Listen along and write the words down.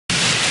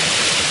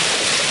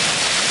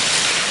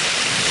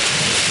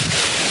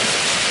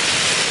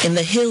In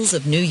the hills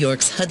of New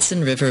York's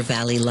Hudson River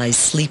Valley lies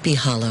Sleepy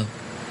Hollow,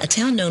 a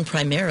town known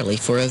primarily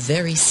for a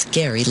very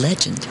scary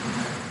legend.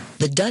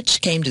 The Dutch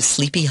came to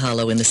Sleepy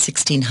Hollow in the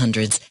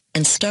 1600s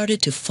and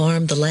started to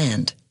farm the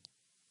land.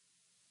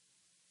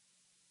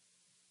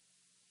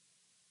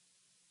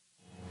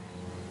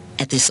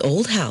 At this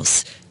old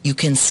house, you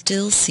can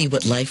still see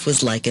what life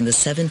was like in the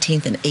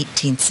 17th and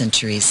 18th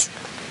centuries.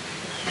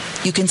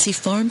 You can see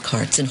farm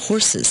carts and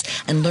horses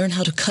and learn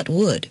how to cut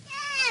wood.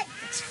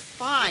 It's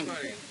fine.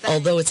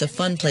 Although it's a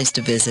fun place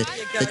to visit,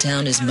 the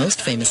town is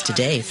most famous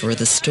today for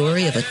the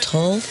story of a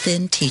tall,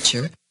 thin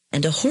teacher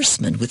and a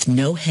horseman with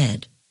no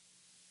head.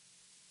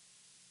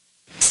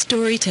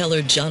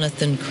 Storyteller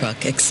Jonathan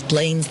Kruk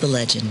explains the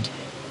legend.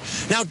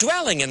 Now,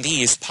 dwelling in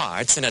these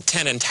parts in a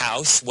tenant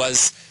house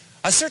was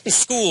a certain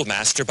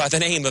schoolmaster by the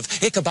name of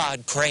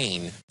Ichabod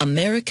Crane.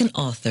 American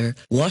author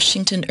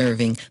Washington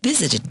Irving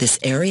visited this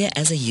area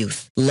as a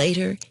youth.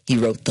 Later, he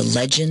wrote The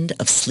Legend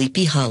of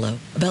Sleepy Hollow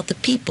about the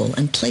people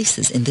and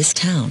places in this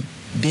town.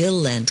 Bill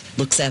Lent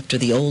looks after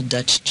the old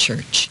Dutch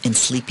church in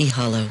Sleepy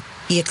Hollow.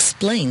 He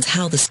explains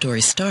how the story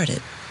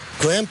started.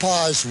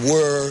 Grandpas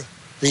were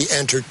the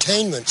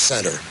entertainment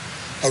center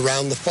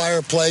around the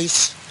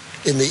fireplace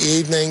in the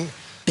evening.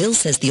 Bill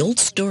says the old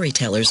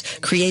storytellers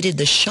created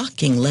the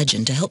shocking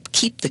legend to help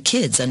keep the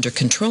kids under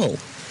control.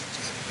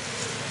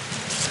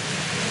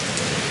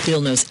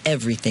 Bill knows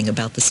everything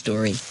about the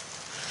story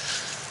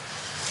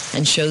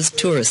and shows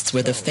tourists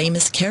where the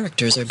famous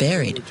characters are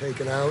buried. They were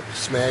taken out,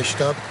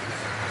 smashed up,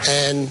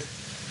 and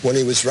when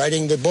he was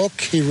writing the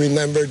book, he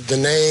remembered the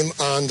name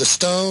on the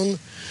stone,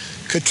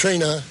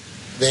 Katrina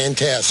Van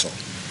Tassel,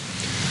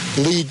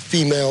 lead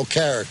female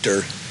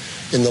character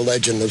in the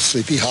legend of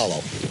Sleepy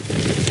Hollow.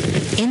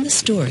 In the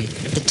story,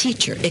 the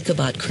teacher,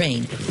 Ichabod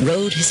Crane,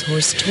 rode his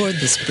horse toward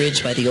this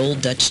bridge by the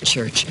old Dutch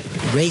church,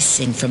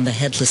 racing from the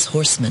headless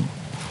horseman.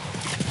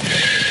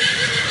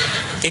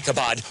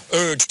 Ichabod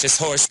urged his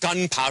horse,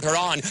 gunpowder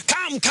on.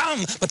 Come,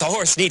 come! But the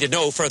horse needed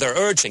no further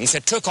urgings.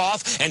 It took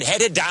off and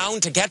headed down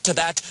to get to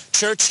that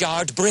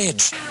churchyard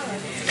bridge.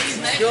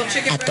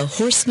 At the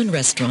Horseman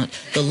restaurant,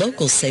 the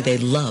locals say they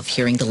love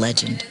hearing the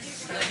legend.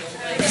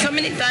 So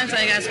many times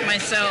I ask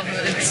myself,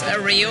 it's a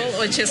real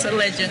or just a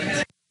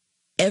legend?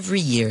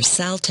 Every year,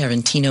 Sal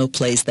Tarantino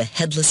plays the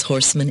Headless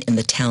Horseman in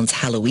the town's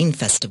Halloween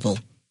festival.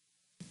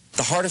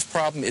 The hardest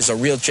problem is a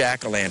real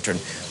jack-o'-lantern.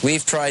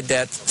 We've tried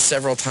that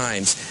several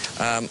times.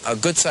 A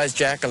good-sized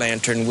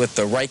jack-o'-lantern with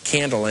the right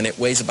candle in it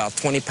weighs about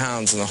 20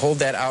 pounds, and to hold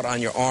that out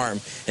on your arm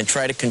and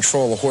try to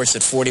control a horse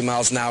at 40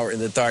 miles an hour in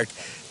the dark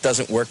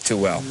doesn't work too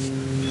well.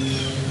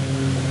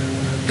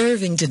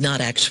 Irving did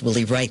not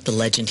actually write the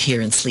legend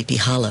here in Sleepy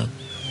Hollow,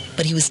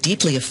 but he was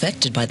deeply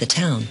affected by the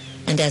town,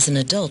 and as an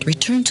adult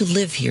returned to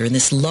live here in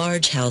this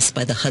large house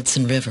by the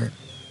Hudson River.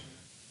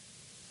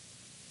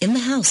 In the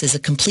house is a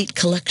complete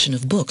collection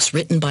of books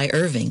written by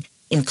Irving,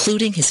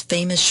 including his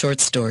famous short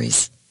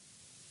stories.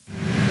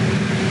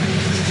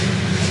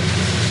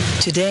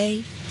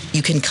 Today,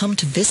 you can come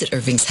to visit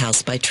Irving's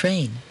house by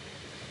train.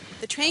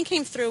 The train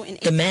came through in...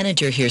 The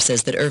manager here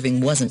says that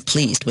Irving wasn't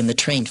pleased when the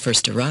train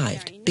first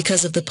arrived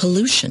because of the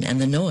pollution and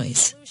the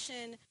noise.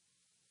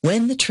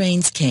 When the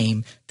trains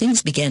came,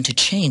 things began to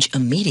change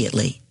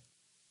immediately.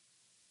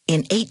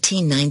 In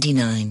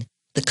 1899,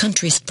 the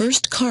country's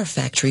first car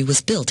factory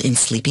was built in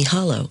Sleepy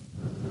Hollow.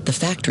 The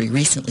factory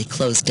recently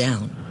closed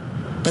down,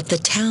 but the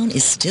town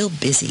is still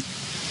busy.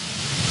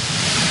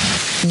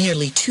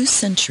 Nearly 2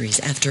 centuries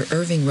after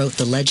Irving wrote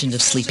The Legend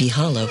of Sleepy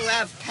Hollow,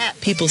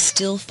 people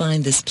still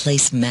find this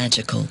place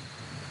magical.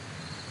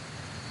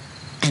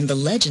 And the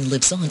legend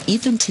lives on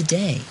even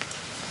today.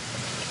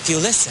 If you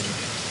listen,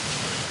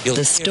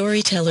 the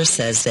storyteller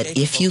says that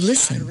if you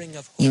listen,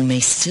 you may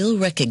still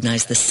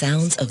recognize the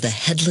sounds of the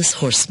Headless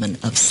Horseman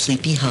of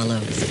Sleepy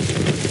Hollow.